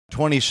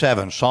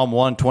127. Psalm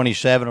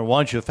 127. And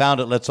once you've found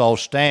it, let's all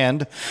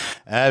stand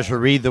as we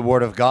read the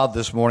Word of God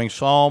this morning.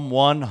 Psalm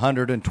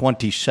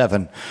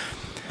 127.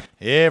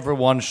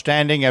 Everyone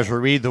standing as we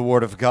read the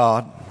Word of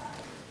God.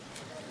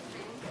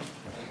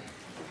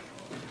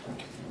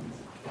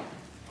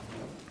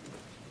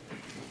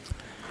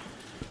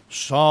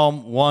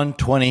 Psalm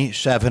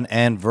 127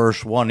 and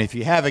verse 1. If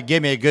you have it,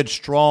 give me a good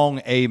strong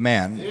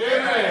amen.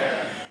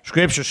 Amen.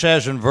 Scripture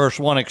says in verse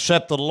 1,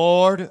 except the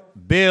Lord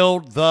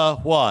build the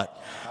what?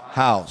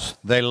 House.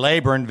 They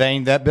labor in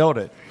vain that build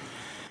it.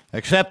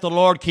 Except the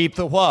Lord keep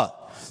the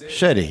what?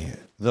 City.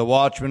 The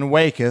watchman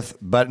waketh,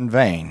 but in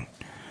vain.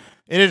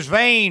 It is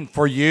vain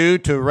for you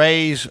to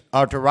rise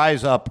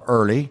up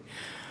early,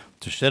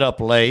 to sit up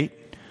late,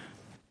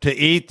 to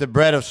eat the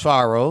bread of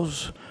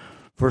sorrows,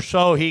 for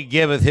so he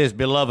giveth his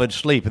beloved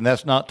sleep. And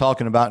that's not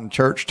talking about in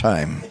church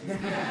time.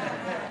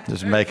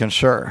 Just making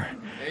sure.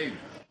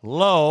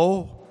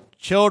 Lo,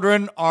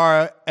 children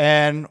are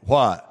an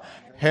what?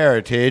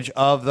 Heritage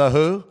of the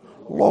who?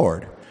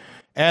 Lord.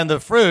 And the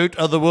fruit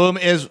of the womb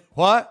is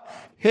what?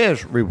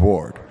 His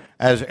reward.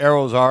 As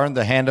arrows are in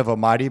the hand of a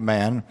mighty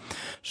man,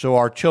 so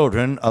are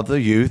children of the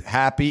youth.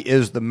 Happy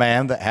is the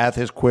man that hath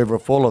his quiver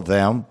full of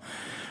them.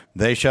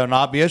 They shall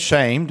not be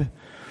ashamed,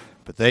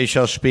 but they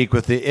shall speak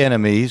with the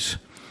enemies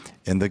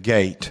in the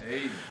gate.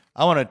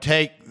 I want to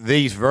take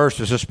these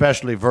verses,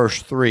 especially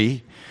verse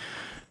 3,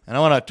 and I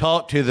want to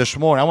talk to you this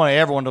morning. I want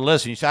everyone to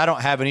listen. You say, I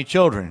don't have any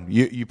children.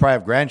 You probably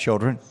have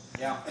grandchildren.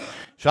 Yeah.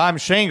 So I'm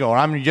single, and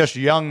I'm just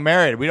young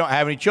married. We don't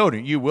have any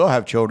children. You will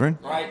have children.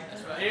 Right.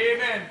 That's right.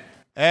 Amen.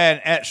 And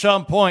at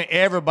some point,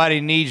 everybody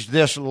needs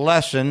this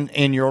lesson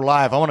in your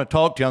life. I want to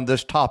talk to you on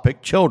this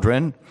topic,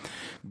 children,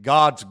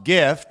 God's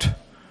gift,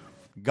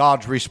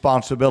 God's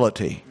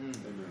responsibility.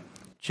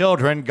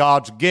 Children,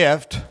 God's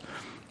gift,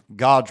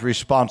 God's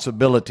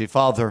responsibility.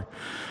 Father,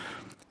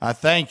 I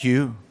thank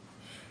you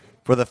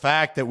for the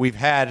fact that we've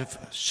had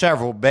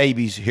several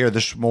babies here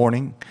this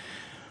morning.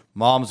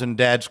 Moms and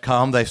dads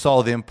come. They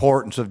saw the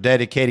importance of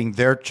dedicating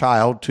their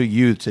child to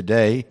you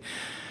today.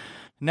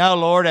 Now,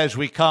 Lord, as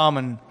we come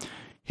and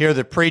hear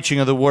the preaching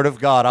of the Word of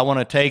God, I want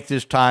to take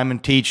this time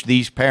and teach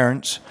these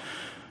parents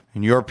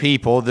and your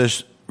people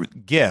this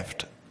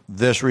gift,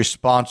 this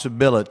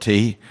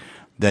responsibility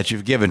that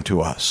you've given to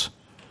us.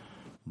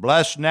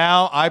 Bless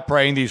now, I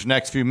pray, in these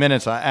next few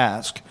minutes, I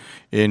ask.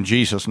 In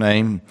Jesus'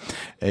 name,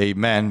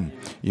 amen.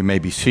 You may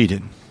be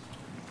seated.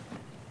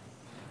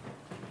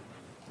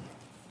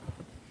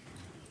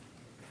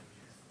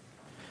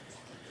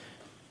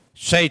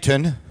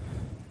 Satan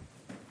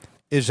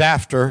is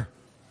after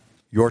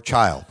your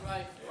child.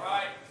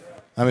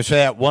 Let me say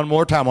that one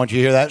more time. I want you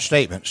to hear that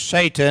statement.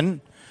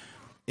 Satan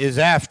is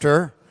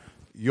after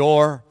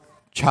your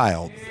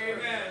child.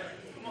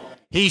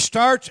 He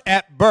starts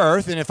at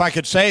birth, and if I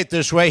could say it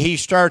this way, he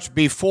starts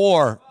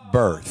before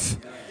birth.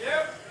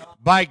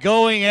 By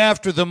going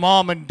after the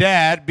mom and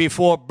dad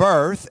before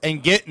birth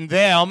and getting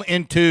them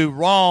into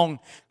wrong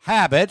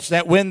habits,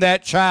 that when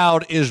that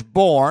child is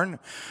born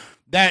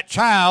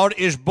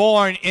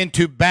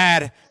into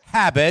bad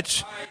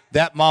habits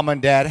that mom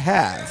and dad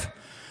have.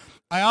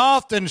 I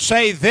often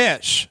say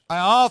this. I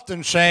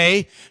often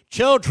say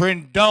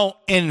children don't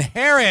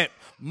inherit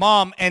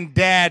mom and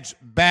dad's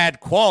bad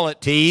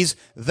qualities.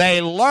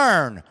 They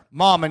learn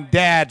mom and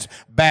dad's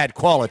bad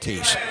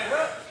qualities.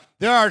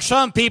 There are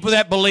some people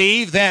that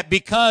believe that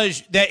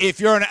because that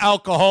if you're an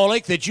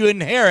alcoholic that you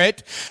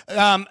inherit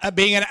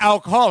being an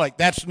alcoholic.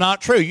 That's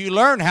not true. You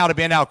learn how to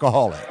be an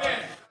alcoholic.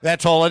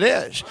 That's all it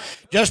is.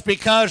 Just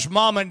because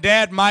mom and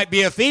dad might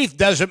be a thief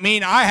doesn't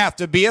mean I have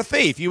to be a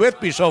thief. You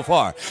with me so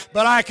far?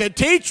 But I could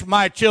teach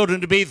my children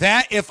to be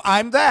that if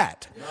I'm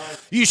that.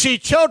 You see,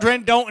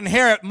 children don't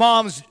inherit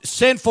mom's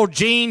sinful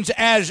genes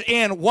as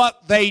in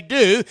what they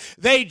do.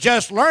 They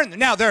just learn.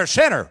 Now, they're a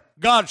sinner.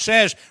 God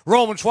says,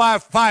 Romans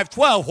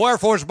 5:12,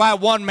 wherefore is by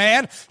one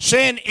man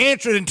sin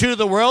entered into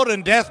the world,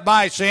 and death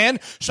by sin.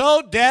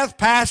 So death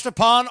passed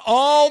upon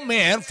all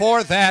men,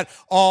 for that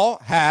all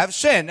have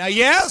sinned. Now,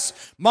 yes,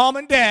 mom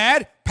and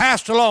dad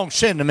passed along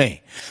sin to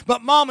me.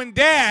 But mom and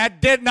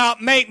dad did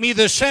not make me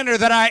the sinner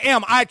that I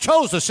am. I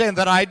chose the sin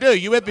that I do.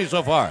 You with me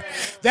so far?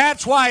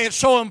 That's why it's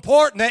so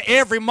important that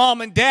every mom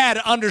and dad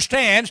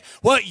understands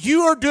what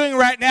you are doing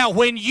right now.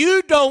 When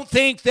you don't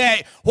think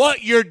that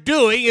what you're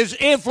doing is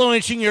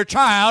influencing your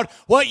child,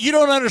 what you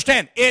don't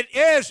understand, it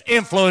is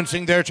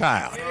influencing their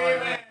child.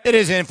 It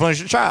is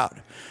influencing the child.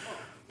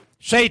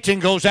 Satan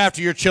goes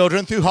after your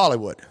children through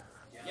Hollywood.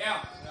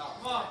 Yeah.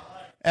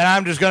 And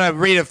I'm just going to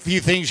read a few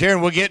things here, and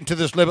we'll get into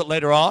this a little bit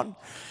later on.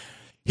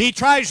 He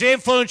tries to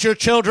influence your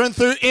children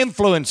through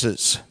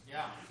influences.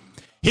 Yeah.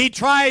 He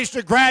tries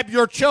to grab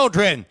your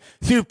children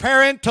through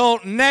parental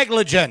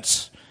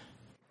negligence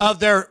of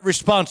their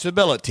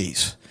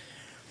responsibilities.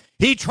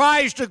 He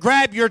tries to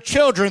grab your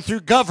children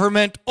through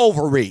government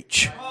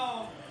overreach.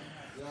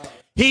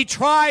 He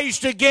tries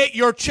to get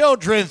your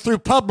children through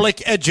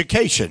public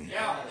education.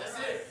 Yeah, that's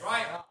it.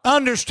 Right.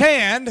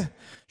 Understand,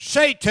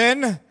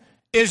 Satan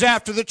is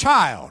after the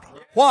child.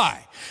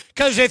 Why?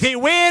 Because if he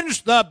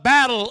wins the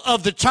battle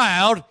of the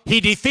child,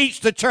 he defeats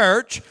the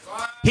church.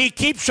 He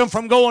keeps them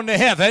from going to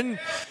heaven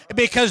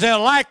because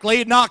they'll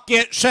likely not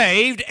get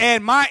saved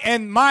and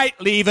might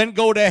even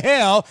go to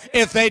hell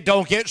if they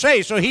don't get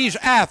saved. So he's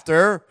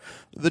after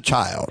the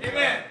child.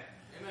 Amen.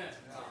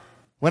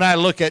 When I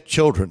look at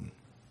children,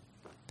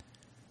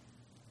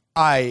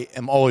 I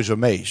am always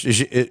amazed.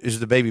 Is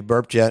the baby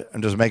burped yet?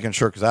 I'm just making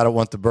sure because I don't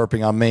want the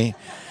burping on me.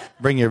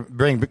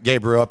 Bring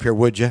Gabriel up here,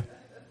 would you?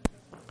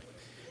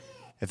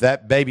 If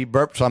that baby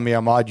burps on me,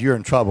 Ahmad, you're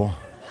in trouble.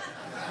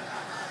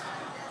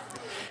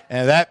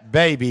 And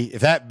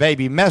if that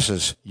baby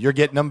messes, you're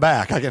getting them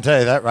back. I can tell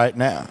you that right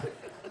now.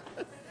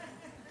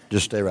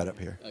 Just stay right up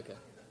here. Okay.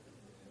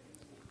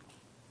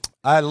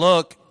 I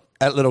look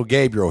at little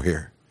Gabriel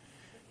here.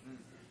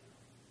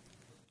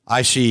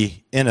 I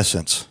see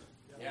innocence.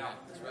 Yeah,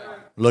 that's right.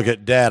 Look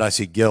at Dad, I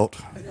see guilt.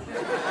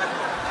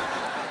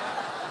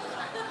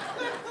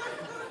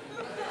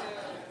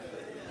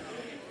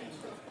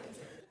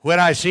 When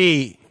I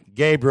see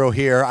Gabriel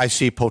here, I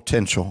see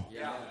potential.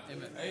 Yeah.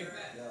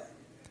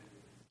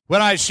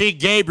 When I see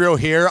Gabriel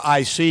here,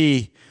 I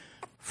see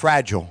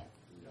fragile.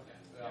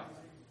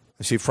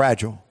 I see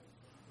fragile.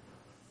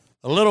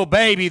 A little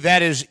baby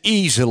that is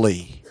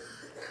easily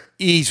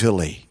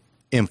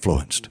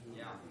influenced.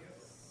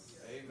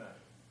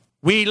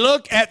 We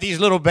look at these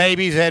little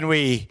babies and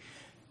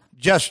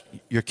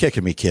you're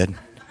kicking me, kid.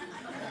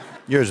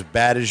 You're as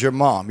bad as your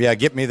mom. Yeah,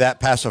 get me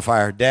that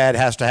pacifier. Dad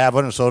has to have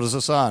one, and so does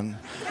the son.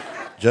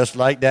 Just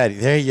like Daddy.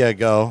 There you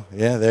go.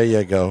 Yeah, there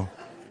you go.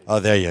 Oh,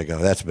 there you go.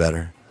 That's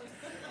better.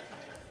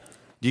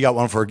 You got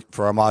one for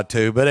Ahmad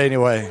too, but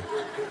anyway.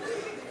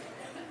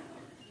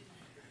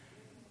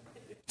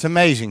 It's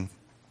amazing.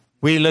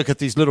 We look at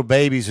these little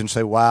babies and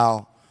say,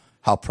 wow,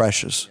 how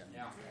precious.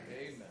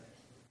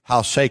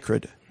 How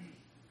sacred.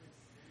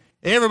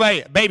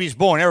 Baby's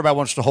born, everybody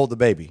wants to hold the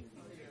baby.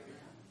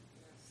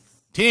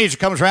 Teenager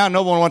comes around,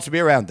 no one wants to be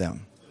around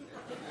them.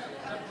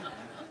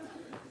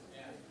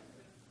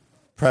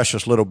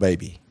 Precious little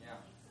baby.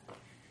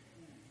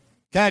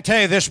 Can I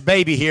tell you, this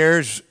baby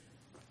here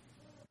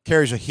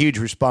carries a huge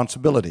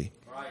responsibility.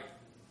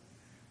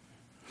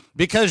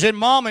 Because in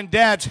mom and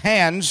dad's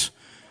hands,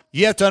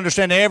 you have to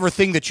understand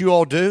everything that you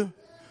all do,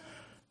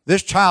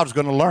 this child's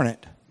going to learn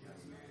it.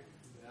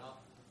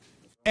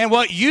 And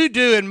what you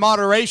do in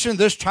moderation,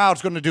 this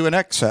child's going to do in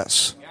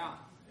excess.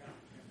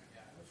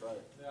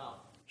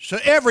 So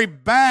every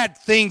bad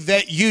thing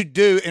that you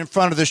do in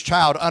front of this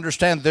child,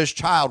 understand this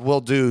child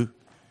will do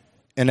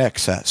in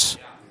excess.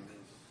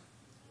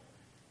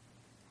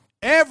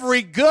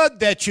 Every good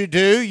that you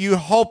do, you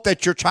hope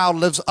that your child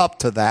lives up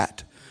to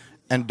that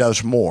and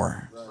does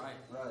more.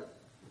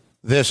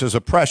 This is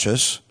a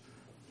precious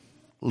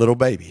little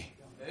baby.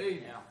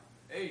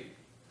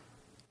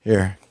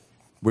 Here,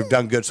 we've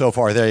done good so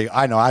far. There you go.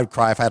 I know I'd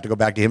cry if I had to go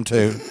back to him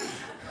too.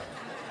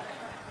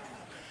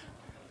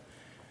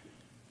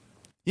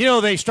 You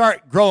know, they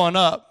start growing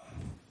up.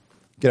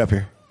 Get up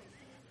here.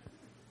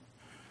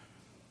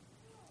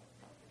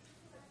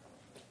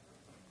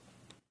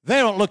 They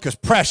don't look as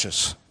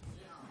precious.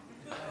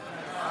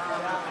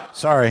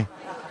 Sorry.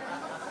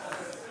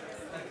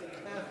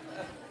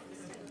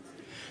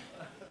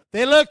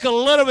 They look a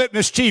little bit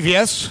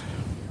mischievous.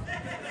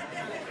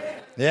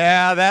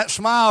 Yeah, that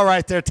smile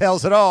right there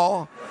tells it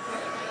all.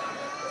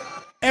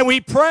 And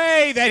we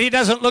pray that he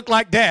doesn't look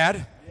like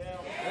Dad.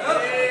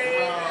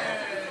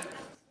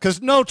 Because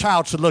no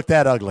child should look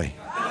that ugly.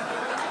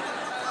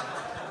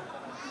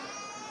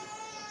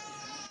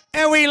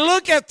 And we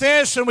look at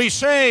this and we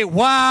say,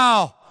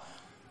 wow,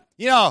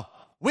 you know,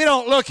 we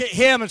don't look at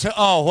him and say,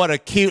 oh, what a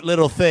cute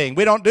little thing.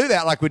 We don't do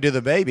that like we do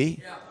the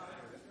baby.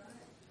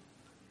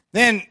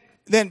 Then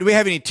do we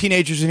have any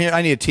teenagers in here?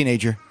 I need a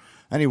teenager.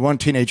 I need one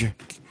teenager.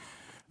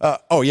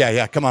 Oh,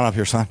 yeah, come on up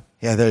here, son.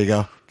 Yeah, there you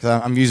go.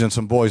 Because I'm using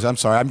some boys. I'm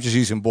sorry, I'm just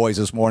using boys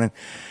this morning.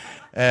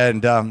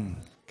 And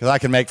because I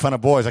can make fun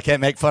of boys. I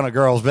can't make fun of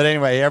girls. But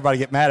anyway, everybody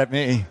get mad at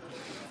me.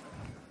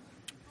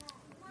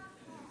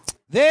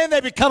 Then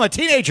they become a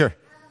teenager.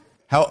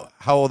 How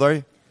old are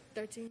you?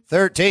 13.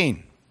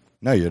 13.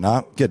 No, you're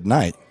not. Good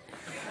night.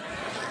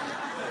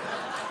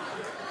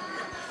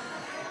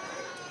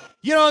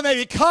 You know, when they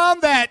become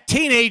that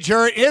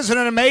teenager, isn't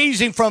it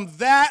amazing from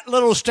that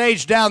little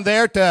stage down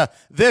there to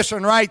this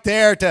one right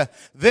there to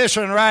this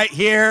one right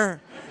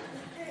here?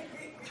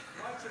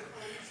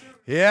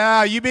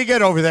 Yeah, you be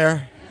good over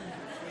there.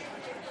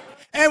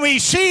 And we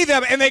see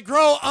them, and they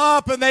grow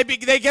up, and they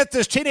get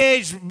this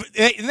teenage, and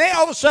they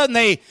all of a sudden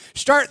they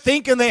start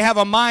thinking they have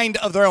a mind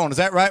of their own. Is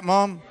that right,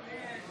 Mom?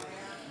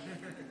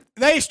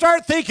 They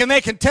start thinking they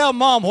can tell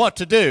Mom what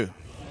to do.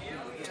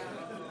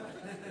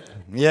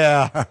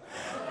 Yeah.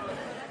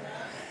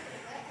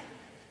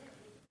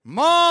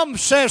 Mom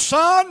says,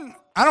 son,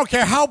 I don't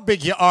care how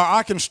big you are,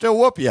 I can still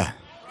whoop you.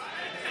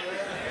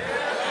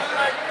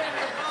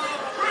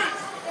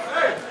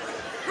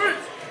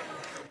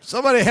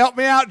 Somebody help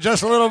me out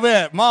just a little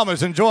bit. Mom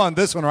is enjoying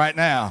this one right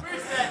now.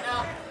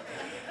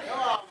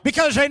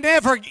 Because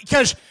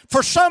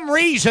For some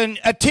reason,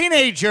 a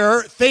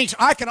teenager thinks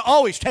I can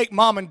always take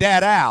mom and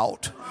dad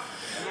out.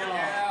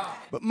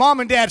 But mom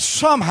and dad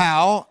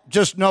somehow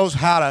just knows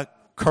how to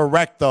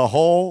correct the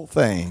whole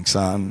thing,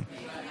 son.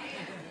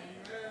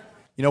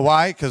 You know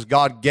why? Because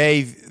God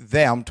gave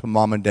them to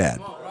mom and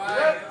dad.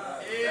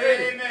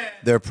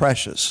 They're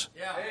precious.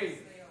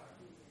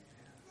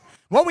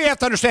 What we have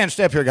to understand,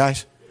 step here,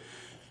 guys.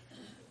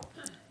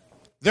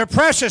 They're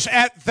precious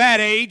at that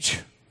age,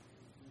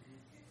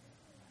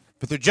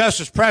 but they're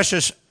just as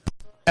precious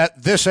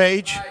at this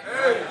age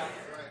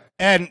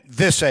and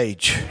this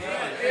age.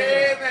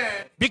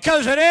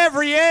 Because at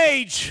every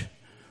age,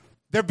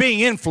 they're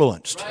being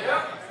influenced.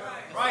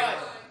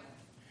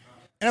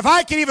 And if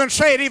I can even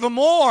say it even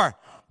more,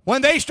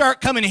 when they start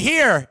coming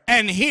here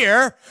and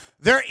here,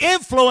 they're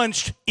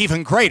influenced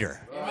even greater.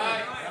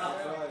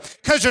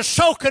 Because they're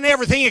soaking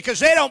everything in, because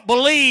they don't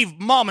believe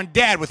mom and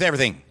dad with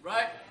everything.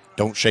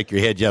 Don't shake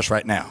your head yes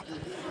right now.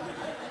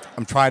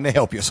 I'm trying to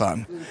help you,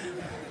 son.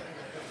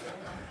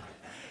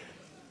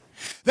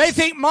 They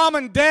think mom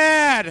and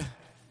dad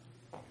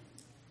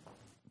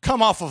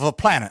come off of a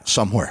planet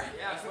somewhere.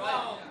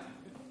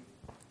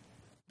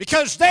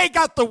 Because they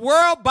got the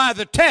world by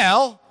the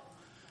tail,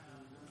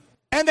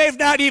 and they've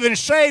not even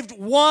shaved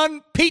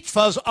one peach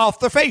fuzz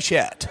off their face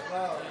yet.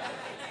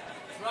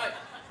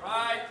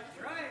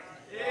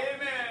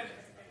 Amen.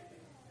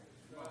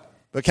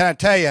 But can I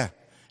tell you,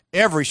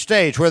 every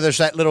stage where there's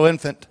that little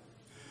infant,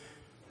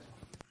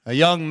 a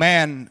young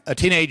man, a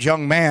teenage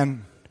young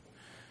man,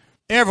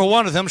 every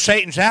one of them,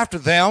 Satan's after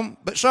them,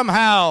 but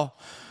somehow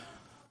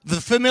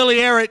the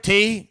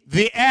familiarity,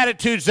 the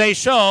attitudes they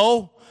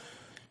show,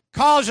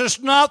 cause us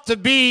not to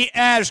be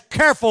as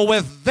careful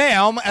with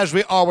them as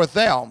we are with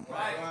them.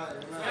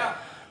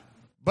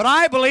 But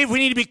I believe we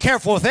need to be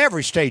careful with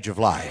every stage of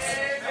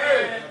life.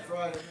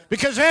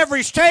 Because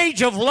every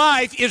stage of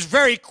life is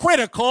very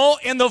critical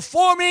in the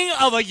forming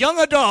of a young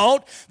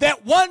adult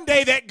that one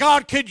day that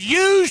God could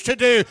use to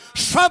do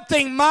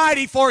something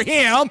mighty for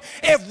him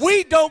if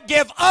we don't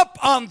give up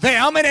on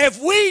them and if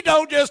we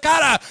don't just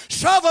kind of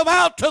shove them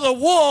out to the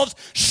wolves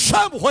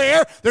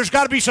somewhere. There's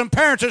got to be some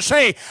parents that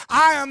say,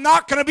 I am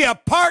not going to be a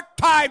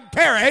part-time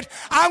parent.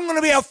 I'm going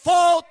to be a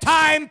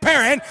full-time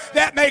parent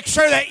that makes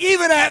sure that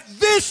even at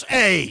this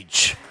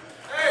age,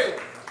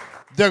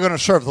 they're going to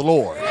serve the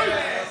Lord.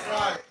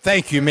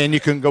 Thank you, men.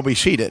 You can go be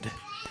seated.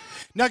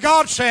 Now,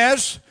 God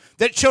says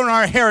that children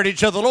are a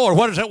heritage of the Lord.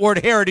 What does that word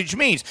heritage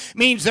mean? It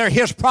means they're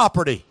his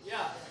property.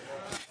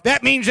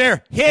 That means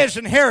they're his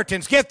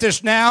inheritance. Get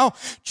this now.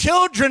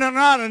 Children are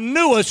not a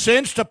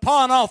nuisance to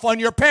pawn off on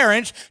your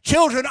parents.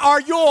 Children are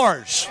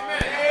yours.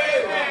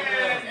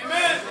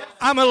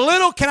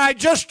 Can I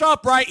just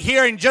stop right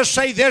here and just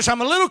say this?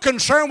 I'm a little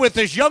concerned with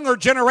this younger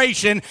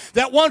generation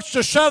that wants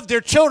to shove their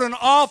children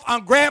off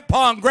on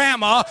grandpa and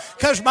grandma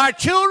because my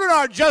children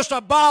are just a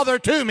bother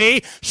to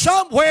me.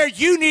 Somewhere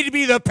you need to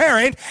be the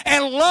parent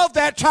and love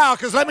that child,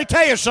 because let me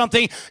tell you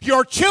something.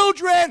 Your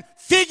children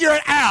figure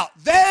it out.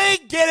 They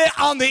get it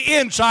on the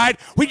inside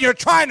when you're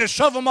trying to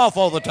shove them off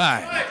all the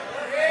time.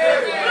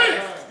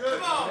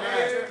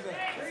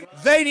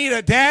 They need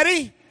a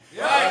daddy.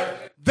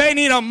 They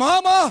need a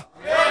mama.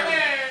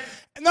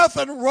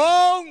 Nothing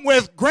wrong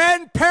with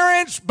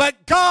grandparents,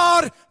 but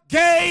God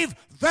gave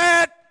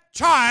that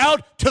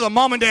child to the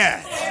mom and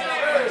dad.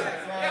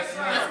 That's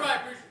right.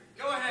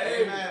 Go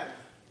ahead. Amen.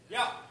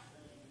 Yeah.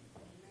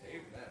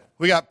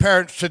 We got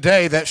parents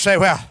today that say,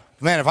 well,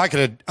 man, if I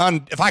could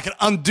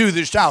undo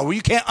this child. Well,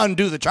 you can't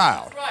undo the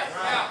child. That's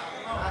right.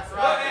 That's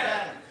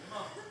right.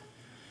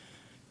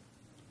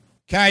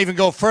 Can I even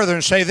go further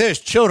and say this?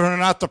 Children are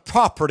not the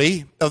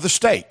property of the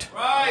state.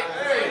 Right.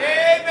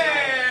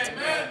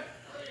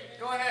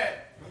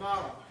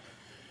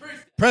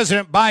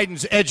 President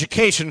Biden's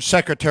education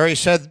secretary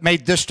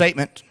made this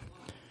statement.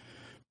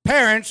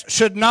 Parents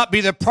should not be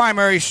the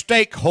primary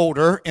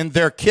stakeholder in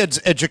their kids'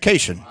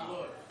 education.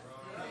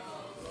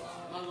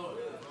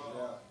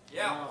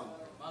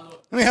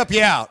 Let me help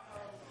you out.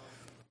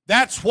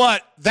 That's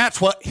what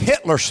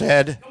Hitler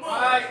said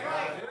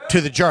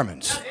to the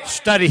Germans.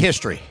 Study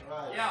history.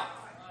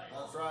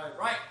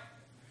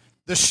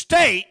 The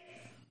state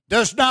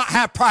does not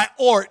have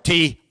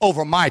priority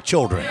over my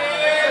children.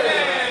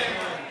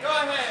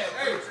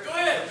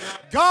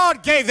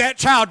 God gave that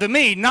child to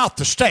me, not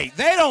the state.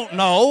 They don't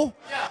know.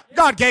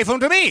 God gave them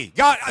to me.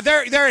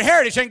 Their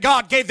heritage, and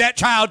God gave that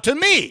child to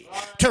me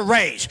to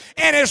raise.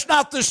 And it's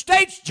not the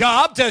state's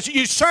job to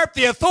usurp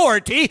the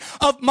authority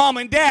of mom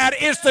and dad.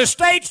 It's the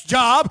state's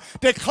job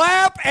to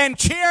clap and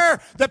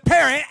cheer the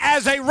parent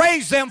as they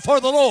raise them for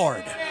the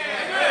Lord.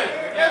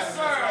 Yes,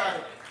 sir.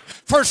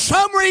 For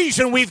some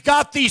reason, we've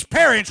got these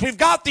parents, we've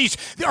got these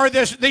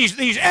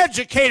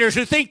educators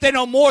who think they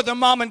know more than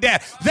mom and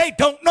dad. They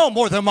don't know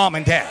more than mom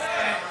and dad.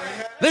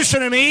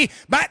 Listen to me,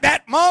 but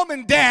that mom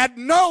and dad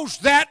knows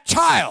that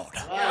child.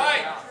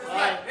 Right.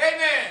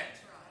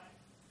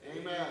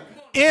 Amen.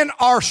 In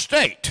our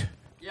state,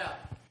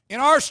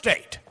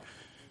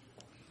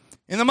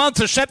 in the month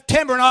of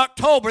September and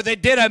October, they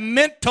did a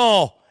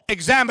mental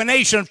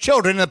examination of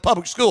children in the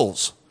public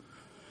schools.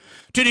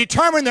 to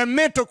determine their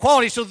mental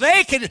quality so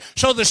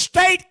the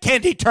state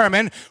can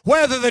determine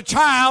whether the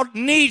child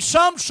needs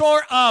some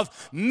sort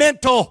of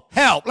mental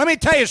help. Let me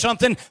tell you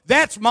something.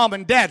 That's mom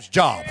and dad's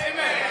job. Amen.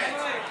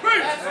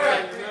 That's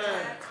right.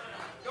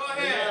 Go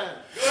ahead.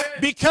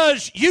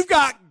 Because you've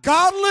got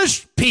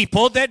godless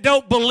people that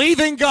don't believe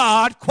in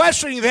God,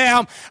 questioning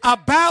them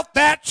about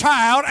that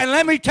child. And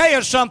let me tell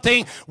you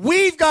something.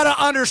 We've got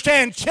to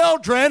understand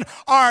children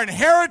are an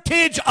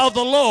heritage of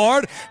the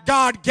Lord.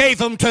 God gave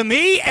them to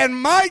me, and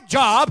my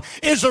job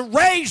is to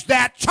raise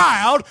that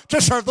child to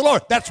serve the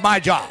Lord. That's my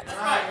job.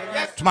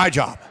 It's my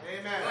job.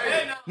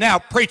 Now,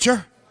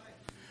 preacher,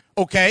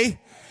 okay,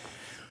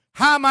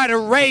 how am I to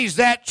raise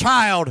that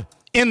child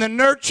in the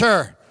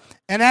nurture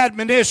and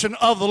admonition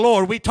of the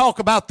Lord? We talk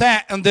about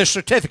that in this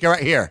certificate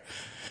right here.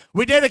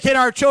 We dedicate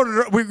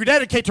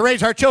to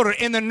raise our children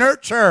in the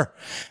nurture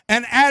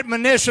and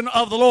admonition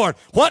of the Lord.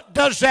 What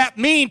does that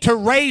mean to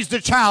raise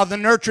the child, the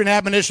nurture and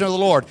admonition of the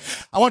Lord?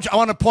 I want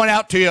to point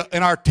out to you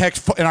in our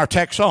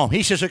text psalm.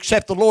 He says,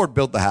 except the Lord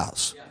build the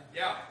house.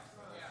 Yeah.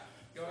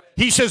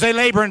 He says they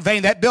labor in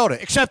vain that build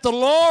it. Except the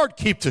Lord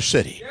keep the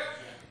city.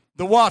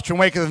 The watchman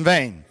waketh in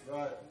vain.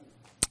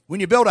 When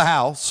you build a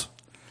house,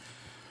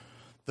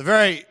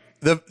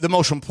 the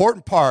most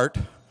important part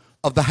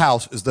of the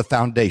house is the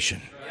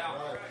foundation.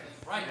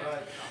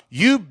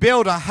 You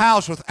build a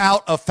house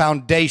without a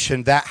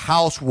foundation, that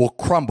house will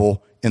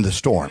crumble in the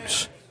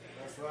storms.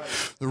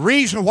 The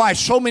reason why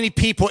so many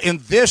people in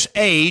this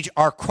age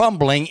are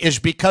crumbling is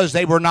because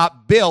they were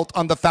not built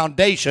on the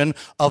foundation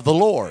of the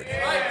Lord.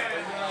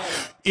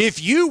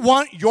 If you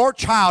want your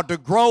child to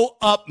grow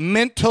up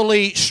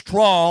mentally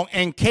strong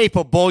and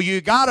capable, you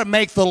got to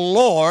make the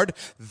Lord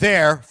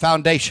their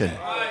foundation.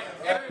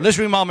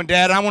 Listen to me, Mom and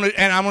Dad. I want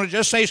to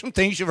just say some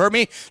things you've heard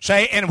me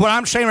say, and what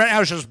I'm saying right now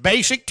is just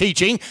basic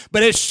teaching,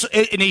 but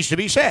it needs to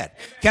be said.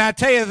 Can I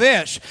tell you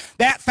this?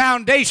 That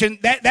foundation,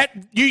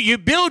 that you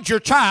build your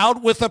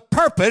child with a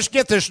purpose,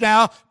 get this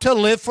now, to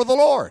live for the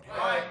Lord.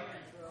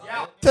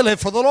 To live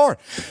for the Lord.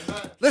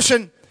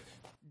 Listen,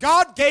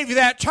 God gave you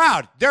that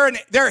child.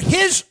 They're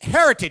His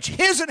heritage,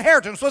 His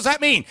inheritance. What does that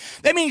mean?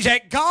 That means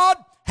that God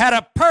had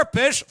a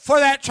purpose for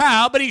that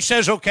child, but He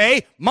says,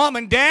 okay, Mom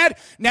and Dad,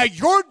 now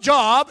your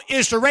job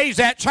is to raise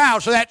that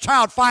child so that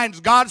child finds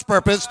God's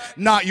purpose,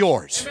 not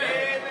yours. Amen.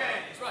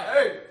 That's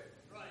right.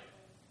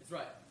 That's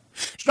right.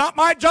 It's not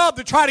my job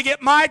to try to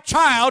get my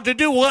child to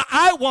do what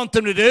I want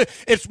them to do.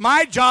 It's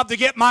my job to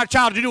get my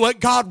child to do what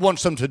God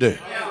wants them to do.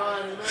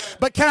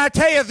 But can I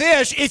tell you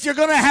this? If you're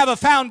going to have a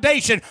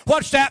foundation,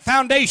 what's that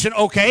foundation?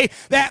 Okay,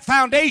 that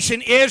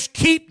foundation is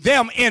keep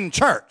them in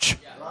church.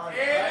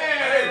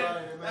 Amen.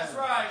 That's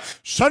right.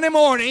 Sunday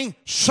morning,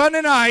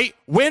 Sunday night,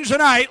 Wednesday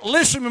night,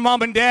 listen to me,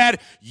 Mom and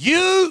Dad,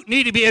 you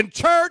need to be in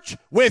church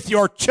with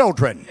your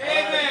children.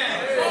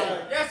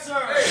 Amen. Yes,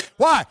 sir.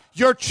 Why?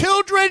 Your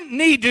children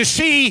need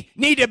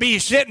to be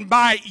sitting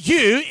by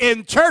you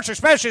in church,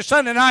 especially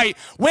Sunday night,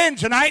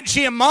 Wednesday night, and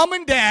seeing Mom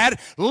and Dad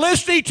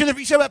listening to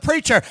you say, but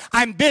preacher,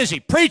 I'm busy.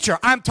 Preacher,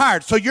 I'm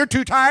tired. So you're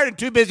too tired and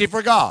too busy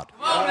for God.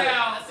 Come on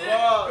now. That's it.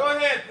 Go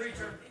ahead,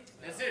 preacher.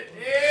 That's it.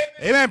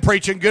 Amen,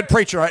 preaching. Good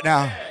preacher right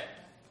now.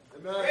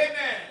 Amen.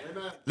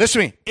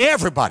 Listen to me.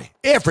 Everybody.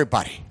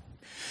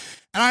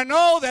 And I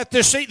know that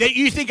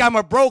you think I'm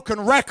a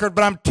broken record,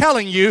 but I'm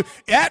telling you,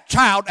 that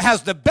child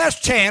has the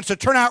best chance to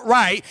turn out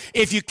right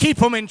if you keep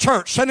them in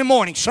church Sunday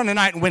morning, Sunday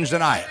night, and Wednesday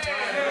night.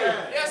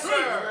 Yes,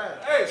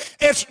 sir.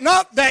 It's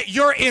not that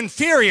you're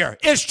inferior.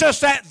 It's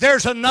just that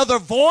there's another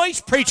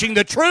voice preaching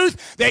the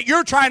truth that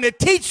you're trying to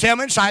teach them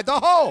inside the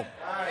home.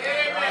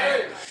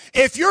 Amen.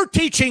 If you're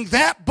teaching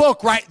that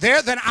book right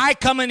there, then I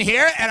come in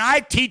here and I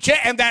teach it,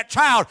 and that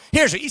child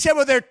hears it. He said,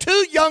 well, they're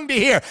too young to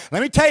hear.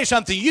 Let me tell you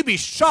something. You'd be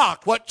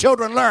shocked what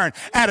children learn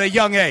at a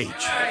young age.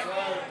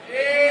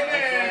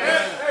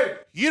 Amen.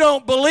 You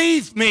don't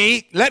believe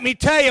me? Let me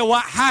tell you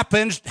what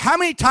happens. How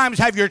many times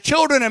have your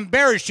children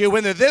embarrassed you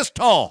when they're this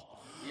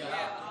tall? Yeah.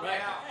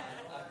 Right.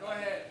 Go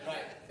ahead.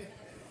 Right.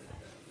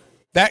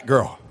 That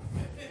girl.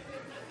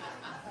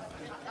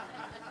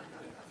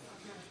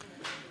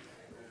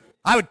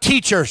 I would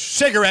teach her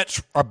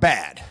cigarettes are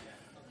bad.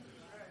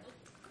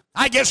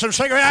 I get some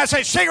cigarettes. I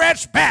say,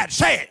 cigarettes bad.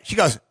 Say it. She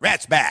goes,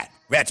 rat's bad.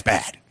 Rat's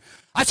bad.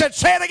 I said,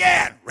 say it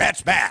again.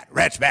 Rat's bad.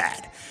 Rat's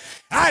bad.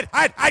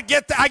 I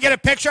get a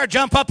picture. I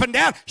jump up and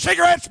down.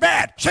 Cigarettes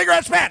bad.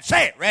 Cigarettes bad.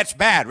 Say it. Rat's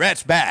bad.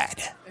 Rat's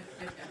bad.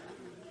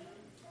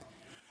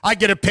 I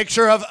get a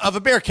picture of a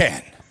beer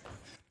can.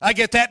 I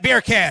get that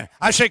beer can.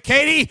 I said,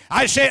 Katie,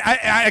 I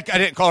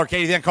didn't call her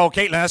Katie, then call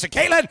Caitlin. I said,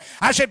 Caitlin,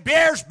 I said,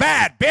 beer's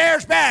bad,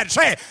 beer's bad.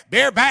 Say it,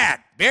 beer bad,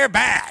 beer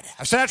bad.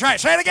 I said, that's right.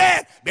 Say it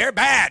again, beer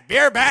bad,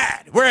 beer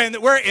bad.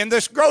 We're in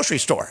this grocery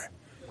store.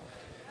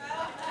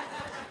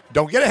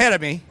 Don't get ahead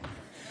of me.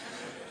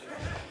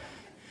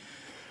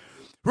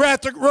 We're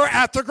at the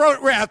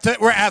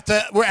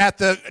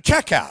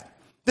checkout.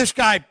 This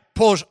guy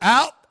pulls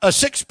out a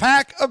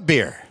 6-pack of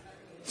beer.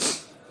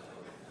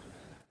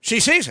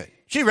 She sees it.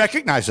 She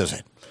recognizes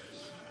it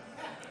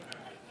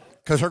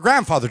because her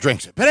grandfather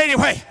drinks it. But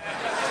anyway,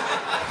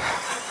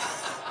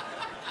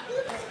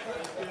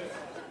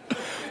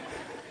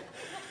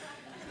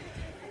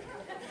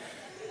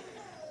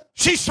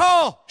 She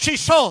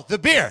saw the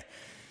beer.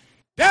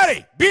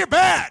 Daddy, beer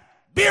bad.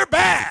 Beer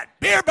bad.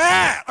 Beer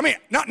bad. I mean,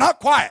 not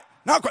quiet.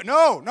 Not quiet.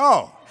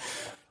 No.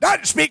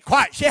 Not speak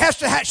quiet. She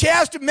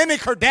has to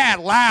mimic her dad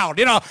loud.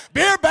 You know,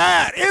 beer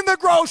bad in the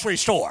grocery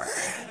store.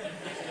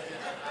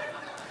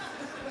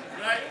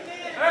 Right.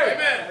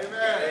 Amen.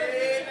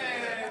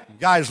 Amen.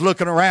 Guy's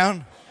looking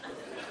around.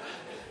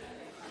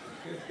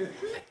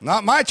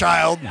 Not my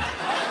child.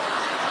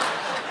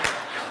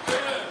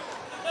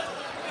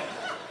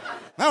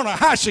 I don't know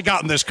how she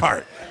got in this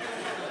cart.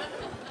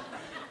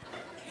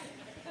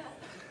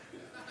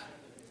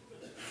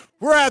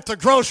 We're at the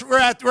grocery.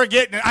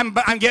 I'm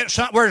getting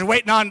something. We're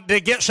waiting on to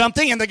get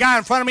something, and the guy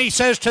in front of me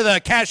says to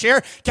the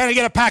cashier, "Can I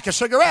get a pack of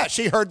cigarettes?"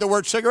 She heard the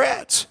word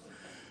cigarettes.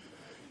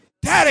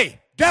 Daddy,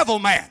 devil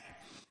man.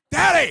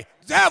 Daddy,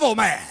 devil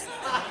man.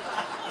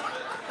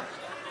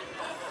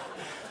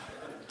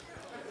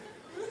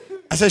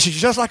 I said, she's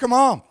just like her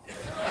mom.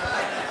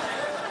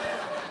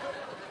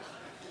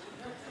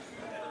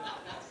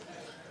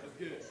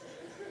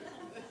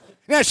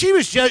 Now she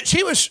was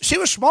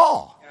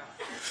small.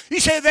 You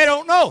say they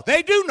don't know.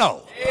 They do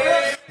know.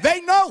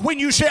 They know when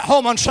you sit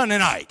home on Sunday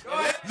night.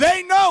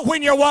 They know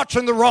when you're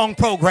watching the wrong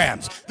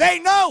programs. They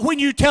know when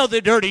you tell the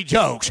dirty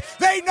jokes.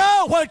 They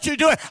know what you're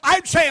doing.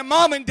 I'm saying,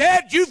 Mom and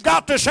Dad, you've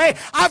got to say,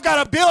 I've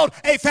got to build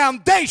a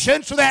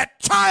foundation so that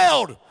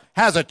child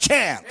has a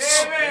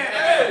chance.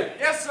 Amen.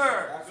 Yes,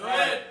 sir.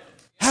 Good.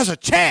 Has a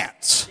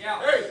chance.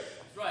 Yeah.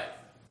 That's right.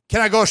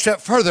 Can I go a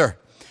step further?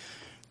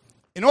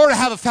 In order to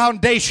have a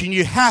foundation,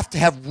 you have to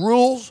have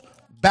rules,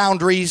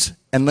 boundaries,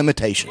 and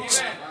limitations.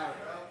 Amen.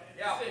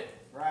 Yeah.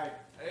 Right.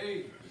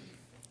 Hey.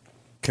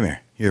 Come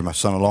here. You're my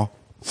son-in-law.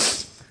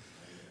 This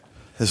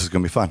is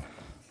going to be fun.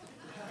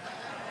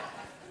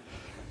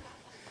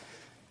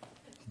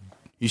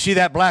 You see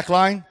that black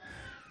line?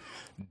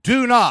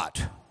 Do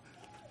not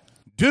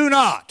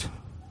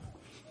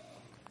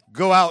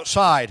go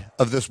outside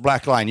of this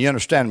black line. You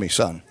understand me,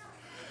 son?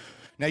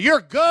 Now, you're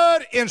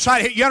good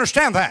inside here. You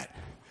understand that?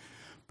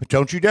 But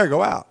don't you dare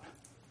go out.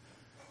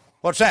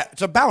 What's that?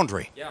 It's a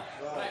boundary. Yeah.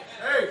 Right.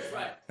 Hey.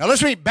 Right. Now,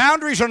 listen to me.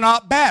 Boundaries are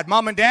not bad.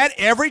 Mom and Dad,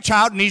 every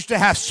child needs to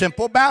have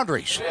simple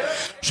boundaries.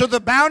 So the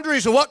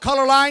boundaries are what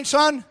color line,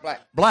 son?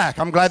 Black. Black.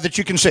 I'm glad that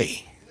you can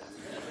see.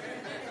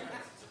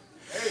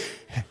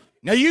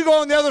 Now, you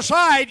go on the other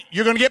side,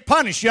 you're going to get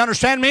punished. You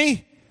understand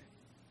me?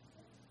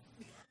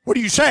 What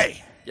do you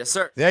say? Yes,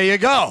 sir. There you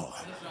go.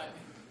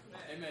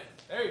 Amen.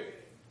 Hey.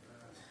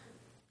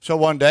 So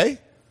one day,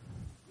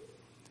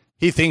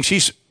 he thinks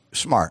he's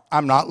smart.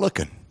 I'm not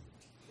looking.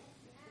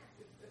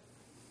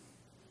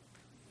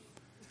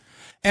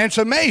 And it's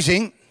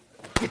amazing.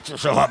 Get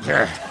yourself up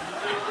here.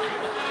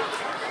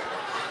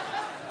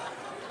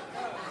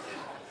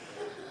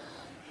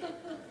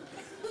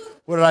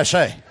 What did I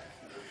say?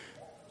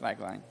 Black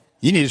line.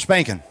 You need a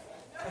spanking.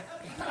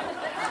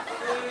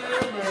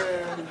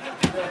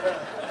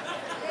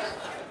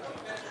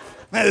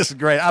 Man, this is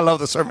great. I love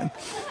the sermon.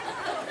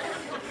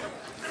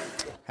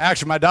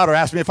 Actually, my daughter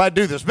asked me if I'd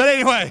do this. But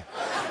anyway.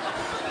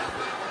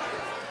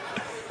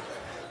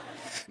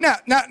 Now,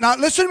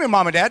 listen to me,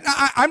 Mom and Dad.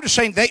 I'm just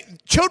saying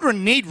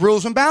children need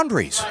rules and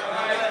boundaries.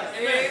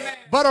 Amen.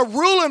 But a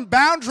rule and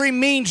boundary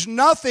means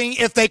nothing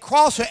if they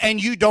cross it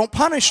and you don't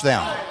punish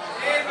them.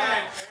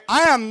 Amen.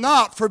 I am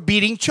not for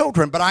beating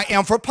children, but I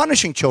am for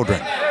punishing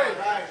children.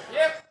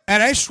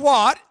 And a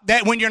SWAT,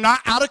 that when you're not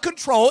out of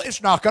control,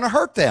 it's not going to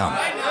hurt them.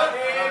 Amen.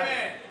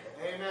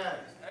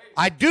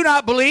 I do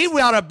not believe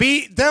we ought to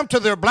beat them to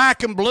their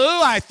black and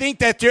blue. I think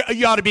that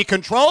you ought to be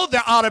controlled.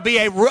 There ought to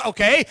be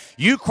okay,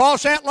 you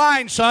cross that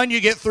line, son, you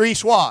get 3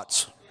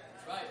 SWATs.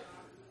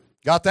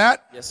 Got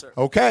that? Yes, sir.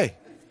 Okay.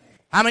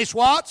 How many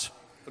SWATs?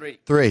 3.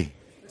 3.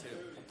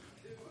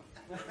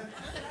 2.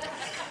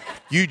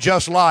 You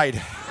just lied.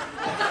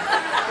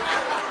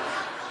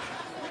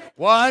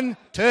 1,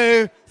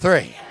 2,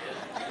 3.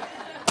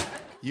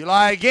 You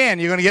lie again,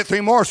 you're going to get 3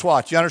 more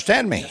SWATs. You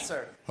understand me? Yes,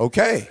 sir.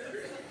 Okay.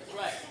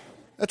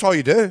 That's all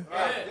you do.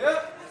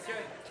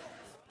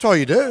 That's all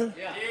you do.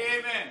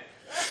 Amen.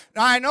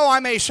 Now, I know I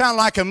may sound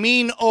like a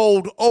mean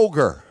old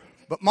ogre,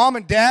 but Mom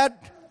and Dad,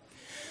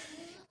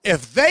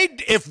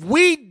 if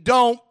we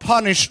don't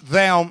punish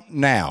them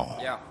now,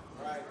 Yeah.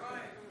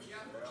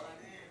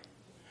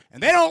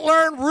 and they don't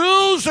learn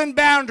rules and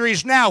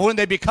boundaries now when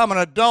they become an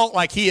adult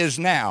like he is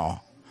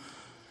now,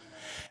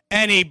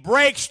 and he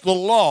breaks the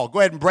law, go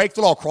ahead and break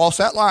the law, cross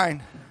that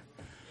line.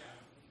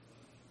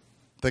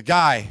 The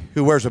guy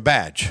who wears a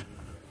badge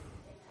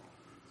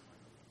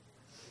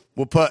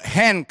will put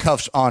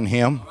handcuffs on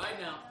him Right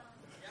now.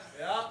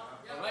 Yeah.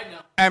 Right now.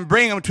 and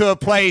bring him to a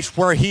place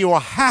where he will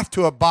have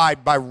to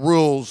abide by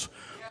rules,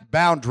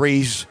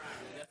 boundaries,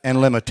 and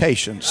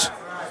limitations.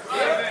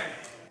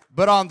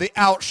 But on the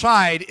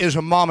outside is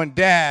a mom and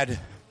dad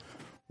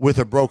with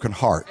a broken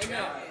heart.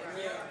 Amen.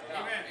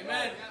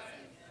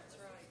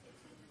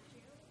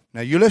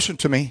 Now you listen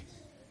to me.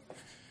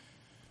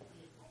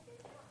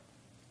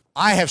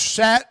 I have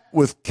sat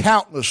with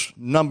countless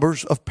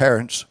numbers of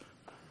parents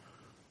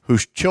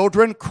whose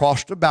children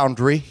crossed a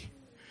boundary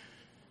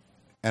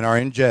and are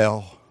in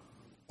jail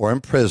or in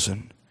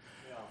prison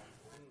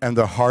and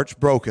their heart's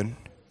broken.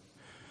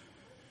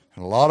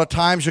 And a lot of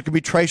times it can be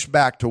traced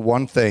back to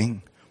one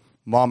thing.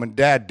 Mom and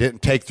dad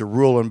didn't take the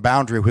rule and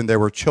boundary when they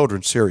were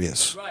children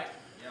serious. Right.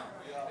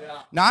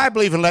 Now, I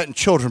believe in letting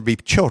children be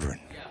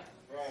children.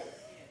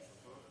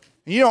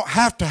 You don't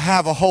have to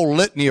have a whole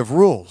litany of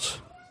rules.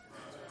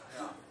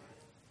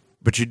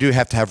 But you do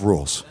have to have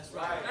rules. That's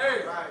right.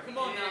 Hey, come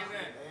on now.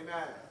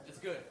 Amen. That's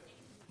good.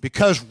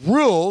 Because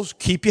rules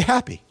keep you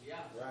happy. Yeah.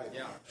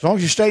 As long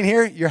as you're staying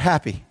here, you're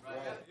happy.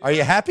 Are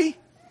you happy?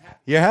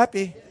 You're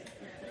happy.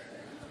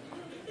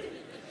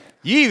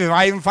 You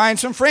might even find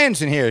some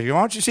friends in here. Why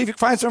don't you see if you can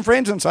find some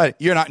friends inside?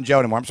 You're not in jail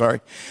anymore. I'm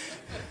sorry.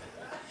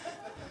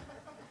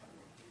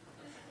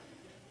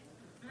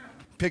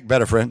 Pick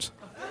better friends.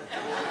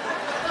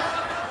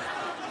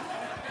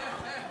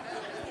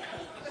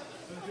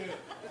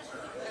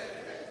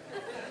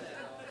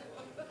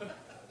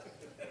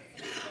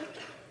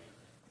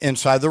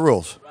 Inside the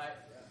rules.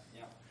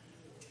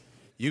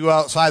 You go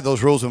outside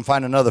those rules and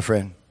find another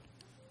friend.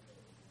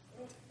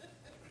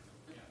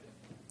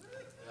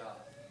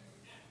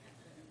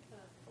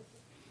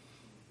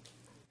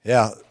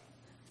 Yeah,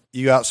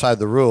 you go outside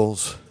the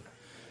rules.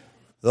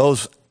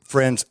 Those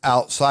friends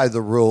outside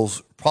the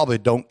rules probably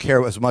don't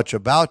care as much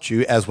about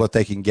you as what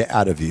they can get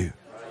out of you.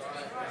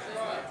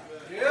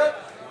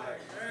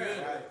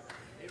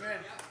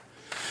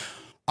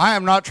 I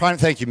am not trying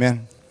to thank you,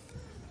 man.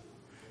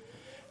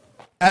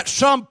 At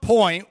some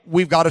point,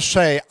 we've got to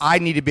say, I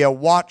need to be a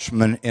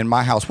watchman in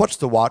my house. What's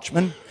the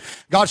watchman?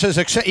 God says,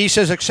 he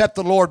says, except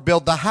the Lord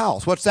build the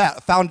house. What's that?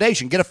 A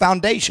foundation. Get a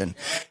foundation.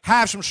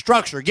 Have some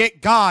structure.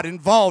 Get God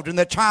involved in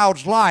the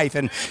child's life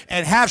and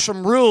have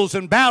some rules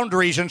and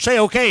boundaries and say,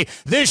 okay,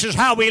 this is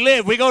how we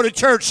live. We go to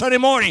church Sunday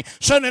morning,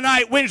 Sunday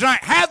night, Wednesday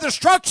night. Have the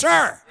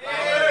structure.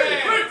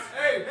 Amen.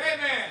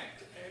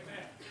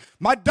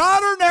 My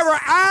daughter never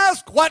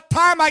asked what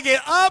time I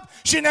get up.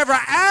 She never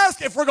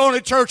asked if we're going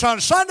to church on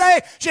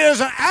Sunday. She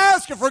doesn't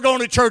ask if we're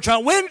going to church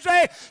on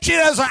Wednesday. She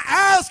doesn't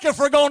ask if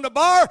we're going to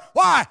bar.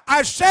 Why?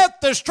 I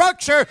set the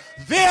structure.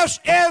 This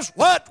is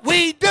what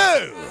we do.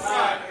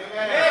 Amen.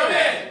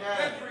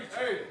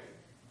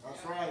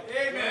 That's right.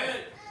 Amen.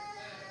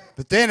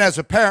 But then as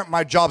a parent,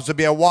 my job is to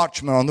be a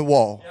watchman on the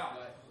wall.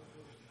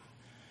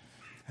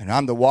 And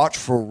I'm the watch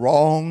for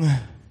wrong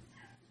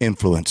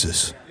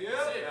influences.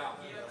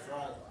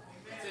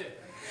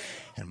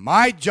 And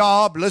my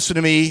job, listen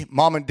to me,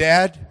 mom and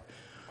dad,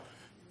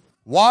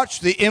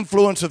 watch the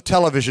influence of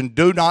television.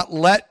 Do not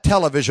let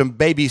television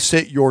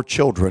babysit your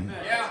children.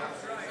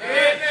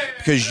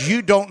 Because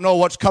you don't know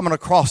what's coming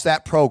across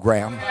that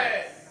program.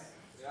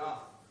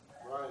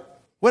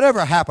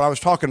 Whatever happened, I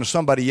was talking to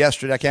somebody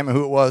yesterday, I can't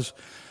remember who it was.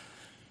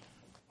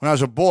 When I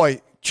was a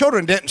boy,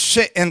 children didn't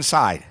sit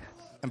inside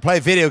and play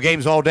video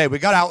games all day. We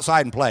got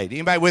outside and played.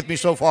 Anybody with me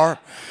so far?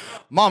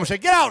 Mom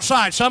said, get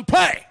outside, son,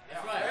 play.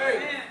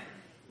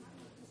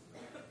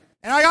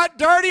 And I got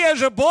dirty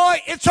as a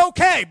boy. It's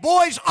okay.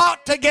 Boys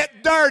ought to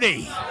get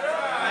dirty.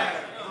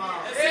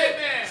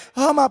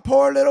 Oh, my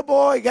poor little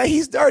boy.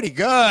 He's dirty.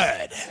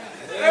 Good.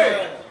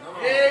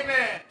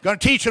 Going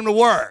to teach him to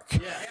work.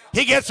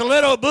 He gets a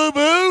little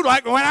boo-boo.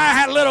 Like when I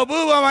had a little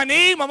boo on my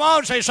knee, my mom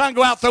would say, son,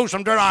 go out, throw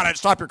some dirt on it.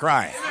 Stop your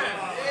crying.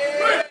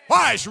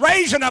 Why? It's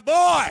raising a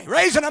boy.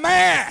 Raising a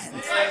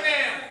man.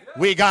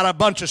 We got a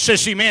bunch of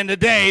sissy men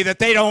today that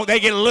they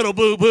get a little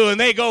boo-boo and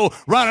they go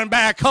running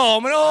back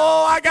home and,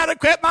 oh, I got to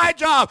quit my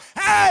job.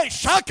 Hey,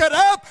 suck it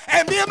up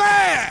and be a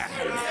man.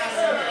 Amen.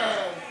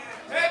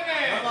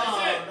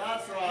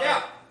 That's right.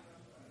 Yeah.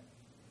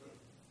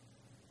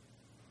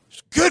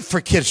 It's good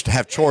for kids to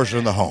have chores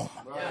in the home.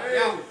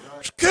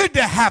 It's good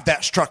to have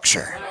that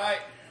structure.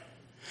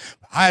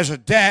 As a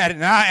dad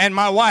and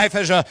my wife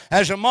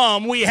as a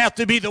mom, we have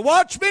to be the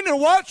watchmen and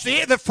watch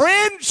the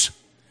friends.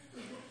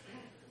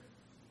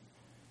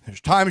 There's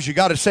times you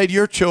got to say to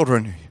your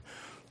children,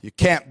 you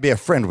can't be a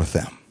friend with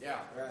them. Yeah.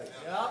 Right.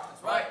 Yeah.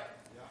 That's right.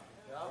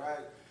 Yeah. Right.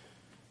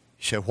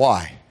 You say,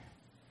 why?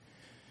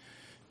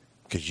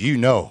 Because you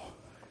know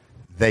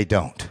they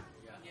don't.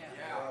 Yeah.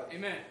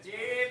 Amen.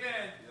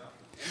 Amen.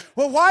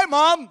 Well, why,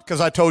 Mom?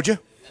 Because I told you.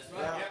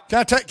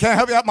 That's right. Can I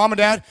help you out, Mom and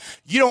Dad?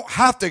 You don't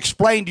have to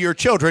explain to your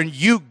children.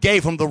 You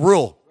gave them the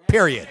rule,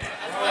 period.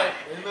 That's right.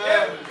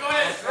 Amen. Go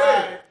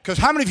ahead. Because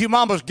how many of you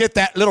mamas get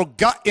that little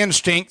gut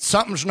instinct,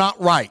 something's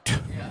not right?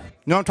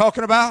 You know what I'm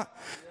talking about?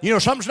 You know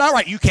something's not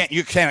right. You can't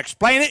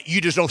explain it.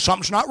 You just know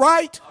something's not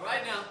right. All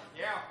right now.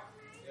 Yeah.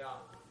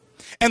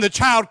 And the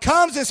child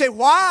comes and say,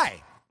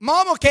 why?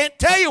 Mama can't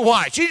tell you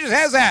why. She just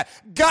has that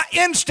gut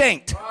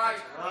instinct. Right.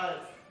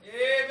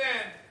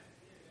 Amen.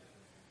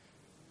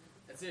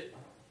 That's it.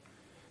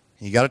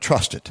 You got to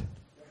trust it.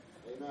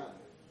 Amen.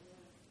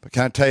 But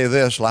can I tell you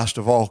this, last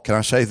of all, can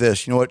I say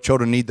this? You know what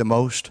children need the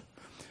most?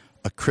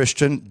 A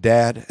Christian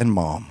dad and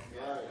mom.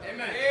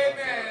 Amen.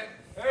 Amen.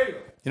 Hey.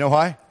 You know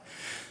why?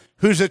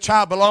 Who's the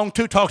child belong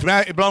to? Talk to me.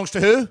 It belongs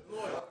to who?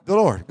 Lord. The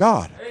Lord,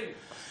 God. Hey.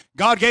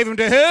 God gave him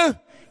to who?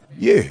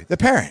 You, the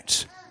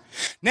parents.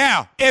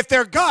 Now, if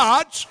they're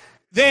God's,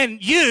 then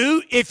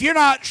you, if you're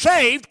not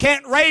saved,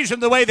 can't raise them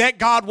the way that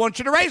God wants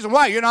you to raise them.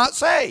 Why? You're not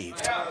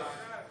saved.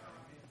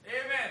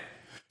 Amen.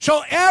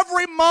 So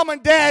every mom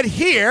and dad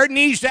here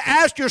needs to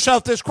ask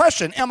yourself this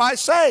question: am I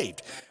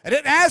saved? I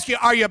didn't ask you,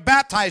 are you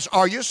baptized?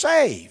 Are you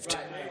saved?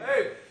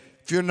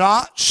 If you're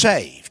not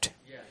saved,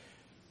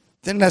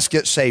 then let's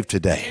get saved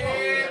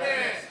today.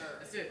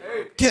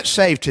 Get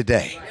saved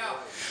today.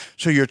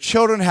 So your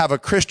children have a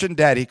Christian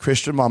daddy,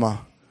 Christian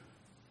mama.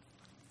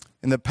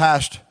 In the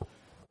past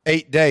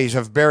 8 days,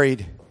 I've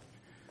buried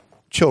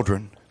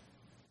children,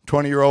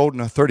 20-year-old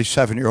and a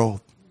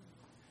 37-year-old.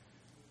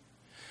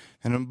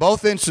 And in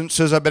both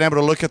instances, I've been able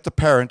to look at the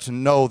parents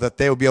and know that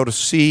they will be able to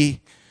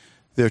see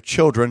their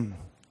children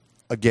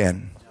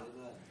again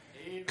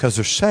because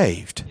they're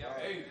saved.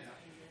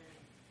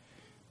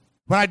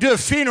 When I do a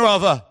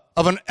funeral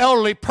of an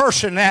elderly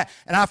person, and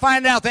I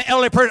find out the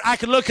elderly person, I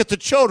can look at the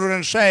children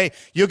and say,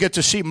 you'll get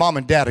to see mom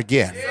and dad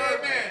again.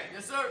 Amen.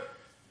 Yes, sir.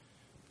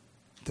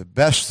 The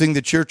best thing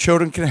that your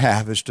children can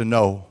have is to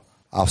know,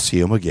 I'll see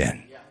them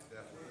again.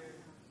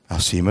 I'll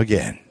see them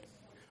again.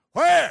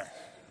 Where?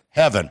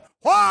 Heaven.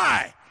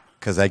 Why?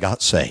 Because they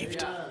got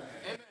saved.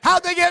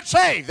 How'd they get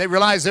saved? They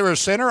realized they were a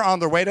sinner on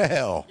their way to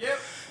hell.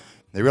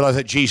 They realized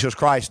that Jesus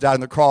Christ died on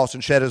the cross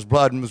and shed his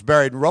blood and was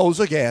buried and rose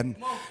again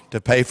to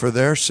pay for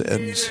their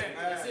sins.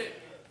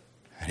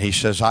 And he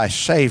says, I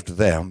saved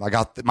them. I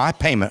got my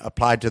payment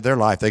applied to their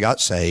life. They got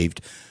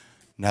saved.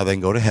 Now they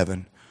can go to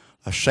heaven.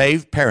 A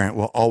saved parent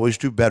will always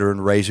do better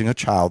in raising a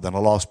child than a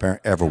lost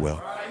parent ever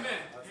will.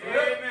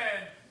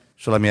 Amen.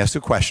 So let me ask the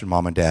question,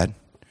 mom and dad.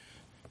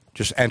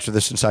 Just answer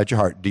this inside your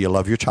heart. Do you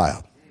love your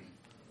child?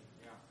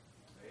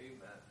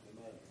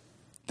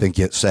 Then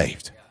get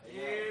saved.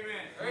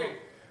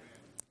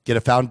 Get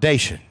a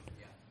foundation.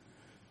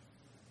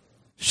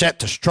 Set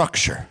the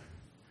structure.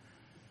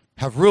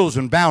 Have rules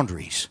and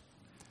boundaries.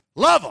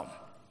 Love them.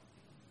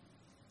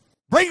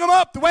 Bring them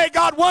up the way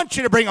God wants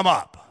you to bring them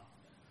up.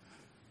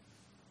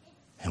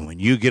 And when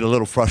you get a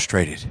little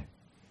frustrated,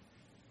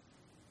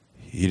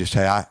 you just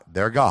say,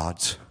 they're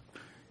God's.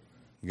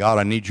 God,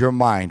 I need your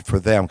mind for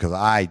them because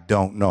I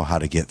don't know how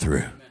to get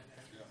through.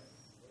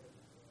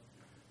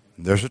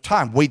 There's a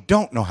time we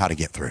don't know how to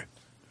get through.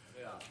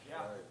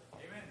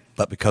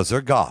 But because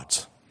they're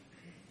God's,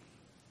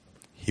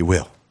 he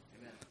will.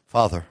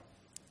 Father,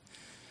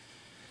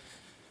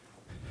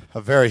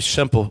 a very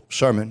simple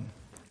sermon,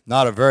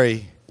 not a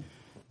very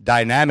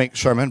dynamic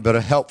sermon, but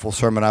a helpful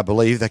sermon, I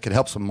believe, that could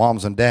help some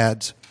moms and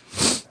dads.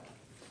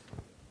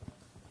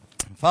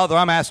 Father,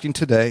 I'm asking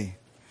today,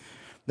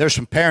 there's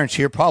some parents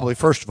here probably,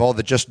 first of all,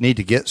 that just need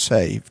to get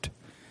saved.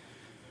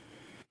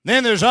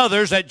 Then there's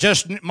others that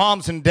just,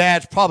 moms and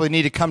dads probably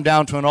need to come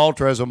down to an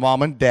altar as a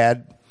mom and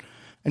dad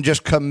and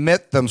just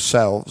commit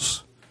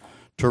themselves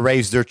to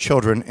raise their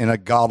children in a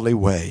godly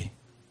way.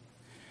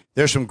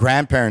 There's some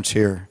grandparents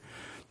here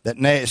that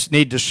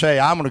need to say,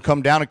 I'm going to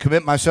come down and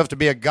commit myself to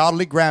be a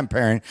godly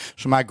grandparent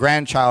so my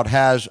grandchild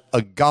has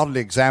a godly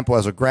example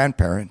as a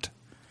grandparent.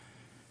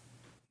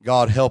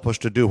 God, help us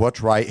to do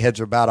what's right.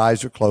 Heads are bowed,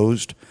 eyes are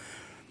closed.